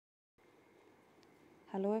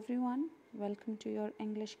Hello everyone, welcome to your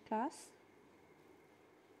English class.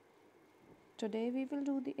 Today we will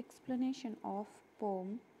do the explanation of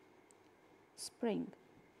poem Spring,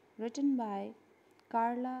 written by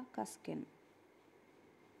Karla Kuskin.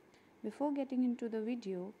 Before getting into the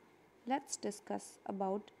video, let's discuss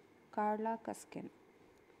about Karla Kuskin.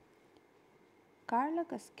 Karla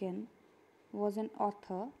Kuskin was an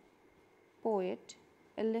author, poet,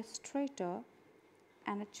 illustrator,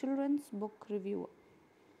 and a children's book reviewer.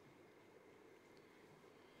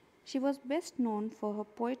 She was best known for her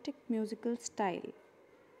poetic musical style.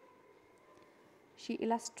 She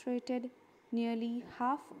illustrated nearly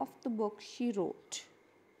half of the books she wrote.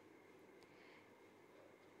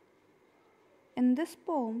 In this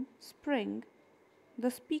poem, Spring,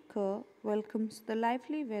 the speaker welcomes the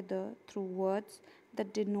lively weather through words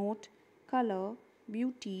that denote color,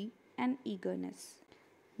 beauty, and eagerness.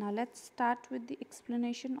 Now let's start with the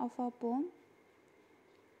explanation of our poem.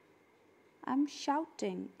 I'm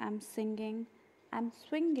shouting, I'm singing, I'm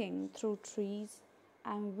swinging through trees,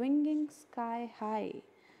 I'm winging sky high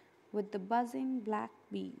with the buzzing black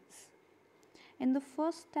bees. In the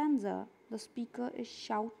first stanza, the speaker is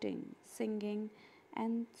shouting, singing,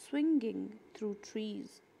 and swinging through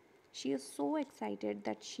trees. She is so excited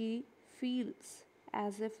that she feels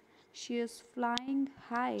as if she is flying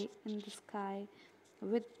high in the sky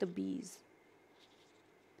with the bees.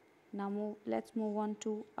 Now let's move on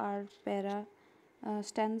to our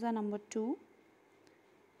stanza number 2.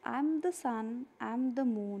 I'm the sun, I'm the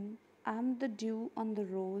moon, I'm the dew on the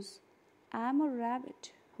rose, I'm a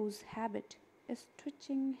rabbit whose habit is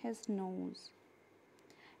twitching his nose.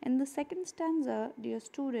 In the second stanza, dear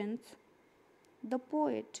students, the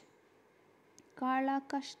poet Karla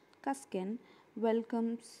Kuskin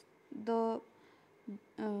welcomes the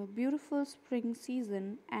beautiful spring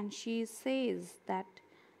season, and she says that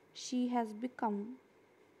she has become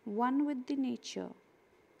one with the nature.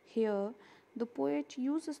 Here, the poet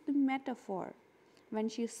uses the metaphor when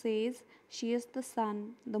she says she is the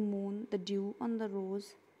sun, the moon, the dew on the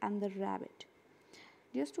rose, and the rabbit.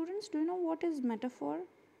 Dear students, do you know what is metaphor?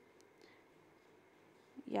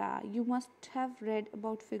 Yeah, you must have read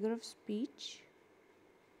about figure of speech,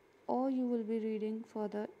 or you will be reading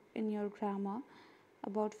further in your grammar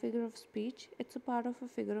about figure of speech. It's a part of a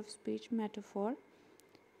figure of speech metaphor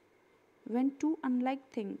when two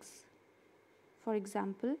unlike things, for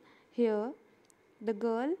example, here the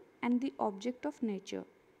girl and the object of nature,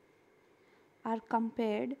 are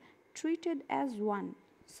compared, treated as one.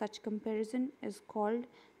 Such comparison is called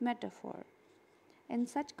metaphor. In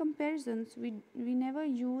such comparisons, we never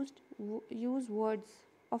use words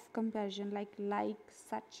of comparison like,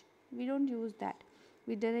 such. We don't use that.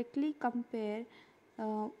 We directly compare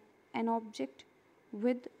uh, an object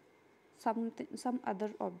with some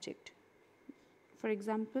other object. For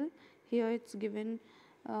example, here it's given,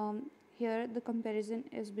 here the comparison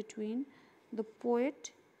is between the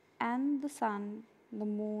poet and the sun, the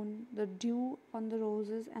moon, the dew on the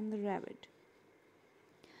roses, and the rabbit.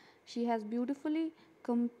 She has beautifully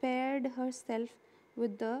compared herself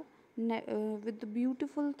with the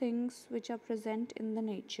beautiful things which are present in the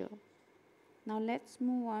nature. Now let's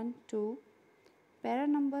move on to para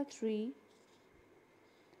number 3.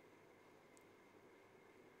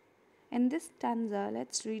 In this stanza,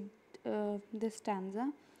 let's read this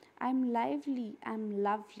stanza. I'm lively, I'm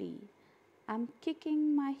lovely, I'm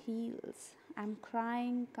kicking my heels, I'm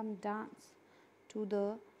crying, come dance to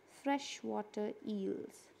the freshwater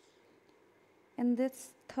eels. In this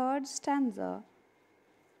third stanza,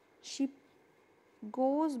 she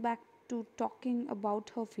goes back to talking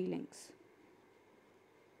about her feelings.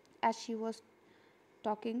 As she was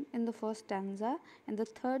talking in the first stanza, in the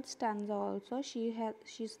third stanza also she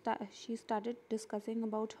started discussing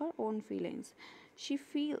about her own feelings. She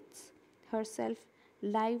feels herself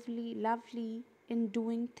lively, lovely in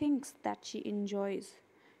doing things that she enjoys.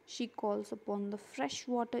 She calls upon the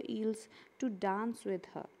freshwater eels to dance with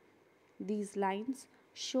her. These lines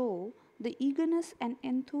show the eagerness and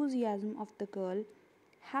enthusiasm of the girl,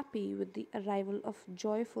 happy with the arrival of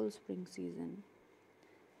joyful spring season.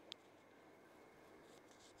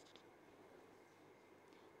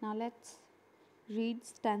 Now let's read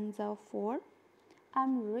stanza 4.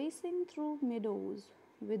 I'm racing through meadows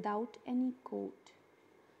without any coat.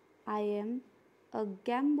 I am a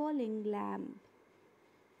gambolling lamb.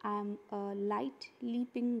 I am a light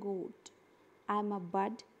leaping goat. I am a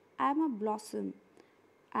bud. I am a blossom.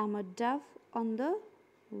 I am a dove on the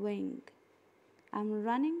wing. I am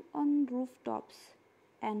running on rooftops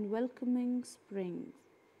and welcoming spring.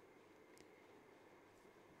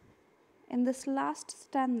 In this last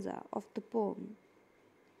stanza of the poem,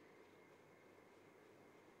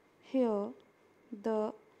 Here,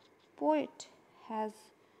 the poet has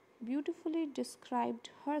beautifully described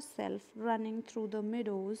herself running through the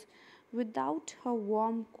meadows without her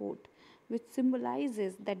warm coat, which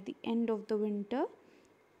symbolizes that the end of the winter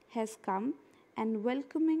has come and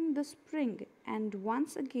welcoming the spring and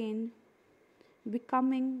once again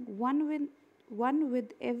becoming one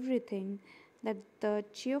with everything that the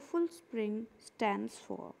cheerful spring stands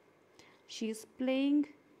for. She is playing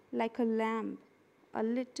like a lamb, a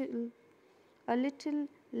little a little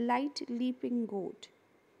light leaping goat,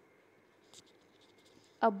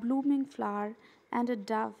 a blooming flower, and a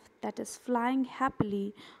dove that is flying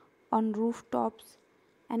happily on rooftops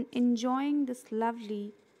and enjoying this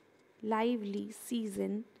lovely, lively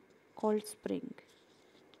season called spring.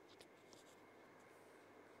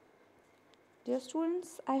 Dear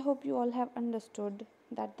students, I hope you all have understood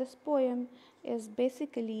that this poem is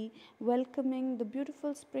basically welcoming the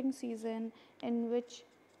beautiful spring season in which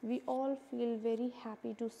we all feel very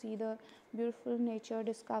happy to see the beautiful nature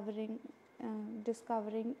discovering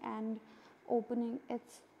and opening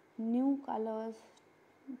its new colors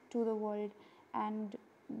to the world and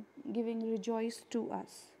giving rejoice to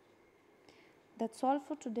us. That's all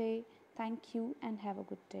for today. Thank you and have a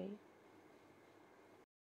good day.